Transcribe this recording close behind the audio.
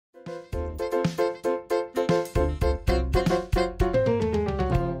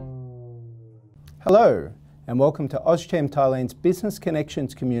Hello and welcome to AustCham Thailand's Business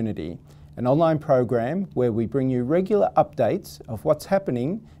Connections community, an online program where we bring you regular updates of what's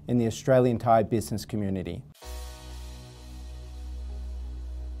happening in the Australian Thai business community.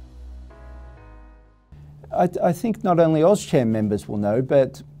 I think not only AustCham members will know,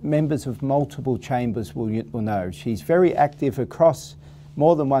 but members of multiple chambers will know. She's very active across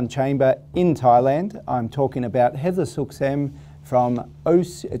more than one chamber in Thailand. I'm talking about Heather Suksem from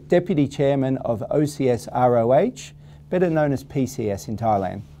Deputy Chairman of OCS ROH, better known as PCS in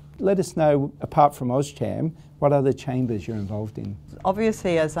Thailand. Let us know, apart from AustCham, what other chambers you're involved in.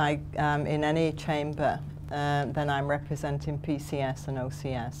 Obviously, as I am in any chamber, then I'm representing PCS and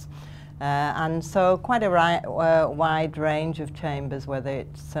OCS. And so quite a wide range of chambers, whether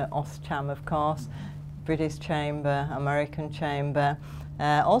it's AustCham, of course, British Chamber, American Chamber,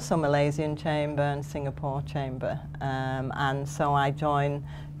 also Malaysian Chamber and Singapore Chamber. And so I join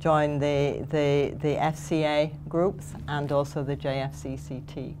the FCA groups and also the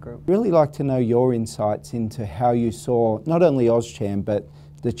JFCCT group. Really like to know your insights into how you saw not only AustCham but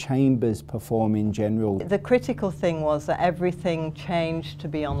the chambers perform in general. The critical thing was that everything changed to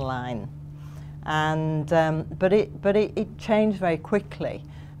be online, and but it changed very quickly,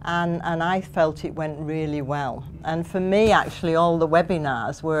 and I felt it went really well. And for me, actually, all the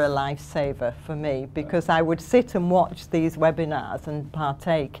webinars were a lifesaver for me, because I would sit and watch these webinars and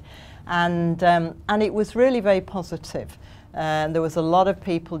partake, and it was really very positive. There was a lot of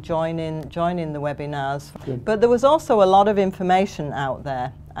people joining the webinars. Good. But there was also a lot of information out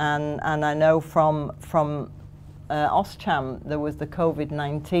there, and I know from AustCham there was the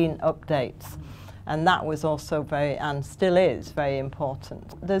COVID-19 updates, and that was also very, and still is, very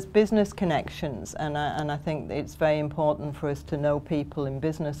important. There's business connections, and I think it's very important for us to know people in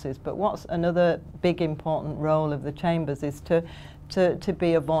businesses. But what's another big important role of the chambers is to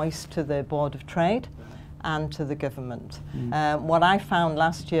be a voice to the Board of Trade and to the government. What I found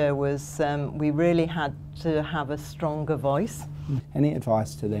last year was we really had to have a stronger voice. Any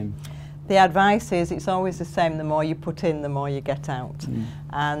advice to them? The advice is it's always the same: the more you put in, the more you get out.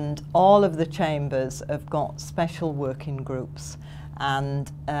 And all of the chambers have got special working groups, and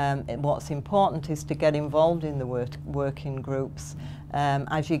what's important is to get involved in the working groups.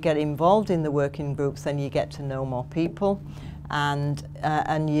 As you get involved in the working groups, then you get to know more people, and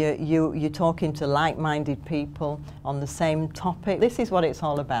you're talking to like-minded people on the same topic. This is what it's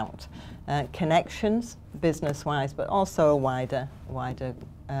all about: connections, business-wise, but also a wider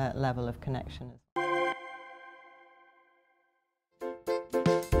level of connection.